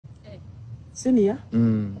Senior?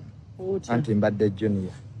 Anti mbadde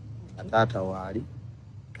junior. Atata wali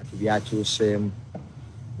kati byakyuseemu.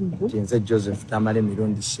 Nze Joseph Tamale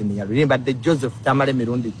mirundi senior. Luli mbadde Joseph Tamale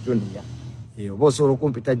mirundi junior. Oba osobola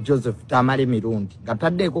okumpita Joseph Tamale mirundi nga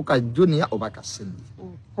taddeeko ka junior oba ka senior.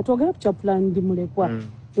 Katwogera ku kya plan ndi mulekwa.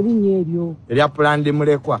 Erinnya eryo. Erya plan ndi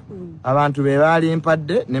mulekwa. Abantu be baali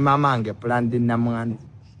mpadde ne mamange plan ndi namwandu.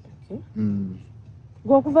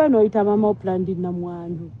 Gwokuva n'oyita mama o plan ndi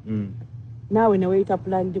namwandu. Naawe ne weeyita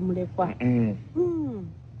plan ndi mulekwa.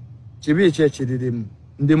 Kibi kyekiririmu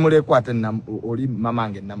ndi mulekwa ate oli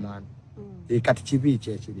mamange namwandu. Kati kibi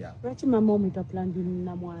kyekiri awo. Lwaki mama omuyita plan ndi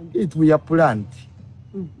namwandu? It we are planned.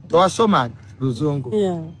 Twasoma Luzungu.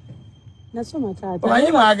 Yeah. Nasoma taata.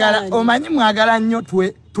 Omanyi mwagala nnyo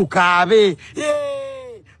tukaabe.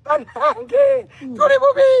 Banange tuli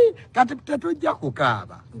bubi kati tetujja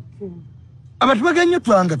kukaaba. Abantu bagannyo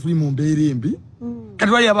twanga tuli mu mbeera embi.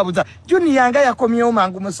 Kati wali ababuza Junior nga yakomyewo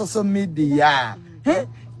mangu mu social media.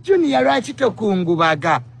 Junior lwaki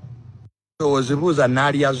tokungubaga? Ozibuuza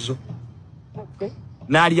n'alyazo.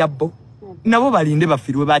 N'alya bo. Nabo balinde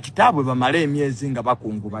bafirwe ba kitaabwe bamale emyezi nga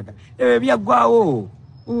bakungubaga. Ebyo byaggwawo.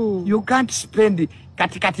 You can't spend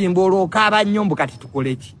kati mbolo kaaba nnyombo kati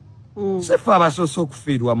tukoleki. Sefa abasoso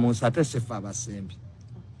okufiirwa mu nsi ate sefa abasembi.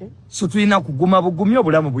 So tulina kuguma bugumya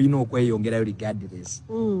obulamu bulina okweyongerayo regardless.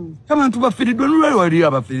 Abantu bafiiriddwa n'olwali wali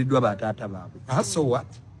abafiiriddwa bataata baabwe. So what?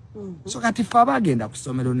 So kati fe abagenda ku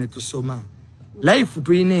ssomero ne tusoma. Life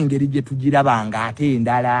tulina engeri gye tugirabanga ate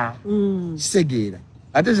endala. Kisegeera.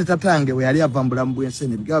 Ate ze tatange we yali ava mu bulamu bw'ensi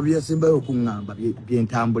ebigambo byeyasembayo okuŋŋamba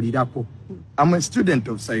byentambulirako. I'm a student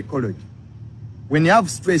of psychology. When you have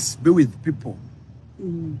stress, be with people.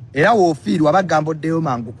 Era woofiirwa bagamba oddeyo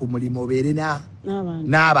mangu ku mulimu obeere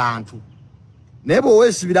n'abantu. Naye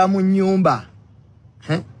bw'oweesibira mu nnyumba,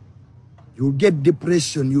 you'll get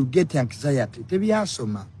depression, you'll get anxiety.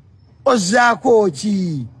 Tebyasoma. Ozzaako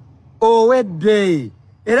ki? Owedde.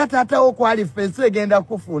 Era taata wo kwali fensi egenda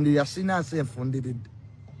kufundirira sinansi enfundiridde.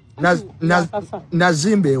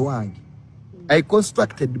 Nazimba ewange. I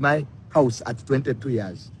constructed my house at 22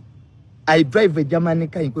 years. I drive a German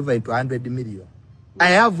car equivalent to 100 million. I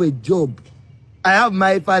have a job. I have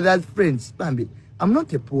my father's friends. Bambi, I'm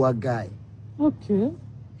not a poor guy. Okay.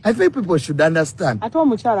 I think people should understand.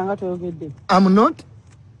 I'm not.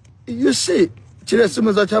 You see, it's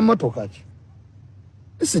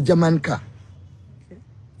a German car.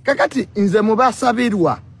 Kakati inze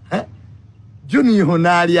mubasabirwa. Junior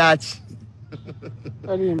honaliachi.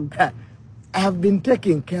 I have been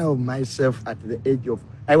taking care of myself at the age of...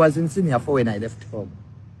 I was in senior 4 when I left home.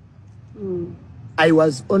 I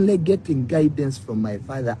was only getting guidance from my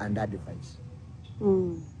father and advice.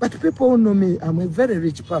 But people who know me, I'm a very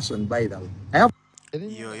rich person, by the way. I have...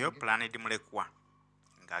 Yo planet mulekwa.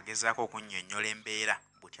 Ngagezako kunnyonnyola embeera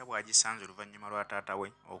butya bw'agisanze oluvannyuma lwa taata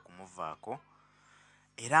we okumuvaako.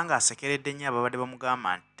 Era ng'asekeredde nnyo ababadde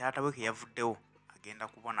bamugamba nti taata we ke yavuddewo agenda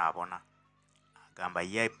kubonaabona. Agamba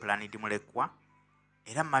ye Planidi mulekwa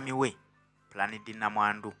era mami we Planidi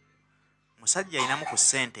namwandu. Musajja ayinamu ku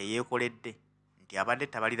ssente yeekoledde nti abadde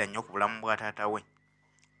tabalira nnyo ku bulamu bwa taata we.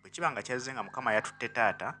 Bwe kiba nga kyazze nga Mukama yatutte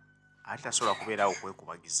taata ate tasobola kubeerawo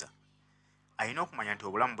okwekubagiza. Ayina okumanya nti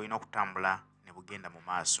obulamu bulina okutambula ne bugenda mu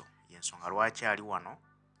maaso. Y'ensonga lwaki ali wano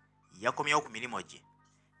yakomyewo ku mirimu gye.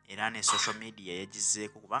 Era ne social media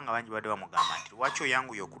yagizeeko kubanga bangi badde bamugamba nti lwaki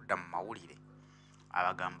oyanguye okudda mu mawulire.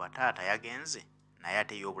 Abagamba taata yagenze naye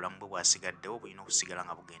ate y'obulamu bwe bwasigaddewo bulina okusigala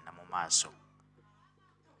nga bugenda mu maaso.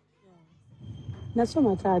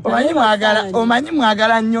 Nasoma taata. Omanyi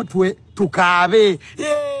mwagala nnyo tukaabe.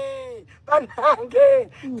 Banange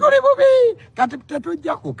tuli bubi kati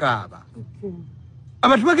tetujja kukaaba.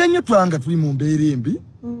 Abantu bagannyo twanga tuli mu mbeera embi.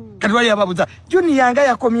 Kati wali ababuza Junior nga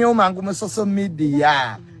yakomyewo mangu mu social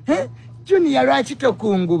media. Junior lwaki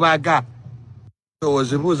tokungubaga?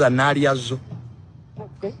 Ozibuuza n'alyazo.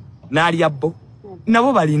 N'alya bo.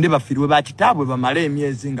 Nabo balinde bafirwe ba kitaabwe bamale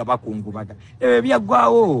emyezi nga bakungubaga. Ebyo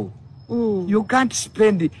byaggwawo. You can't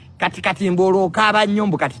spend kati mbolo kaaba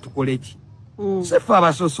nnyombo kati tukoleki. Sefa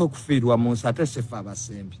abasoso okufiirwa mu nsi ate sefa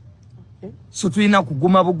abasembi. So tulina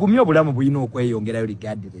kuguma bugumya obulamu bulina okweyongerayo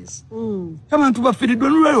regardless. Abantu bafiiriddwa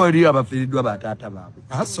n'olwali wali abafiiriddwa bataata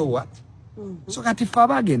baabwe. So what? So kati fe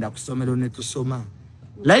abagenda ku ssomero ne tusoma.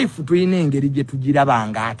 Life tulina engeri gye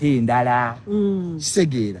tugirabanga ate endala.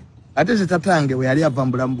 Kisegeera. Ate ze tatange we yali ava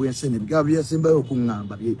mu bulamu bw'ensi ebigambo byeyasembayo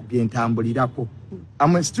okuŋŋamba byentambulirako.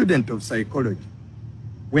 I'm a student of psychology.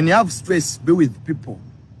 When you have stress, be with people.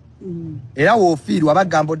 Era woofiirwa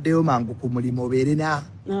bagamba oddeyo mangu ku mulimu obeere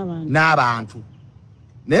n'abantu.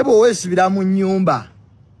 Naye bw'oweesibira mu nnyumba,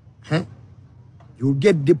 you'll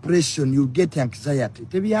get depression, you'll get anxiety.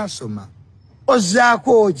 Tebyasoma.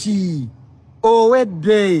 Ozaako ki?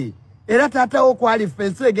 Owedde. Era tata okwali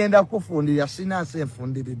fense egenda kufundira sinansi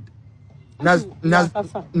enfundiridde.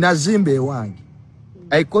 Nazimbe wange.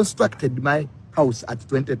 I constructed my house at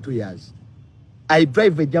 22 years. I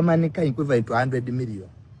drive a German car equivalent to 100 million.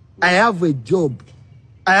 I have a job.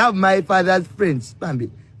 I have my father's friends.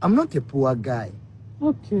 Bambi, I'm not a poor guy.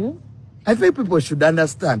 Okay. I think people should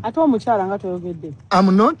understand.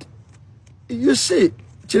 I'm not. You see,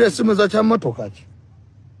 this is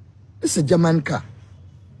a German car.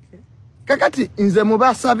 Kakati inze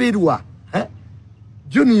mubasabirwa.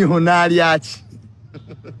 Junior honaliachi.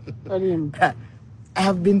 I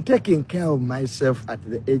have been taking care of myself at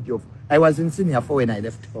the age of... I was in senior 4 when I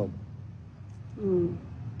left home.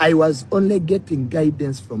 I was only getting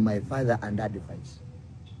guidance from my father and advice.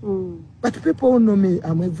 But people who know me,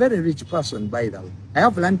 I'm a very rich person, by the way. I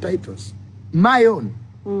have land titles. My own.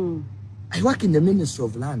 I work in the Ministry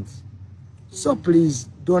of Lands. So please,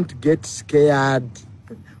 don't get scared.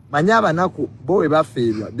 Manyaba naku, boy ba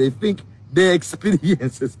failure. They think the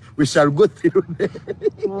experiences we shall go through.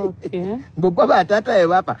 Okay.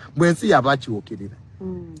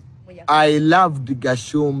 I loved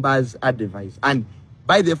Gashumba's advice. And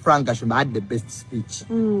by the Frank Gashumba had the best speech.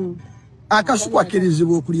 Akasuku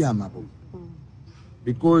akirizibu kuli amabo.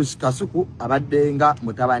 Because Kasuku abadenga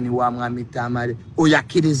mutabani wa mwami Tamale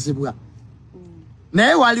oyakirizibwa.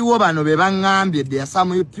 Naye waliwo bano be bangambye there are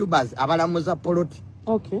some YouTubers abalamuza poloti.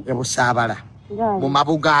 Okay. Ebusabala. Mu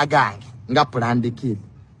mabuga agange nga planned kid.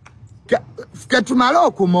 Ketumala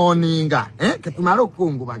okumoninga, ketumala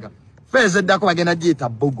okungubaga. Feze dako bagenda jita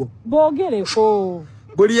bugo. Bogereko.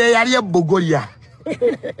 Buli yali ebugolya.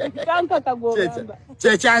 Kanka kagogamba.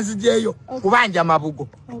 Chanzi jeyo kubanja mabugo.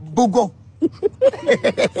 Bugo.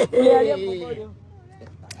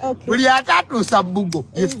 Okay. Buli atatu sabugo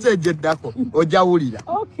yestage dako ojawulira.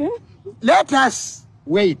 Okay. Let us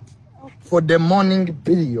wait for the morning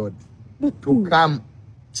period to come.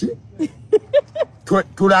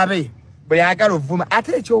 Tulabe buli agalo vuma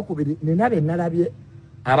ate ekyokubiri ninabe nalabye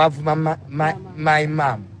abavuma my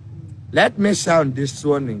mom. Let me sound this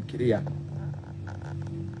warning clear.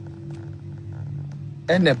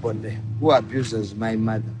 Anybody who abuses my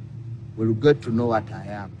mother will get to know what I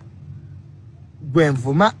am.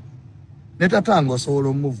 Gwenvuma netatango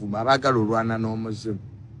solo muvuma abagala olwana n'omuzimu.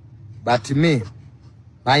 But me,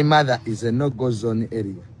 my mother is a no-go zone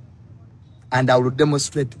area. And I will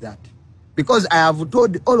demonstrate that. Because I have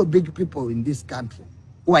told all big people in this country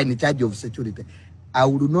who are in charge of security, I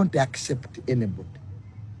will not accept anybody.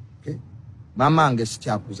 Okay? Mama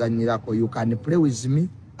angesicakuzanyirako, you can play with me,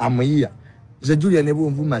 I'm here.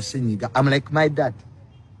 I'm like my dad.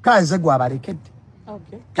 Kanze gwabarekete.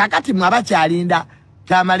 Okay. Kakati mwabachalinda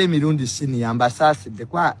tamale mirundi sini ambasasi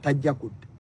dekwa tajja kudde.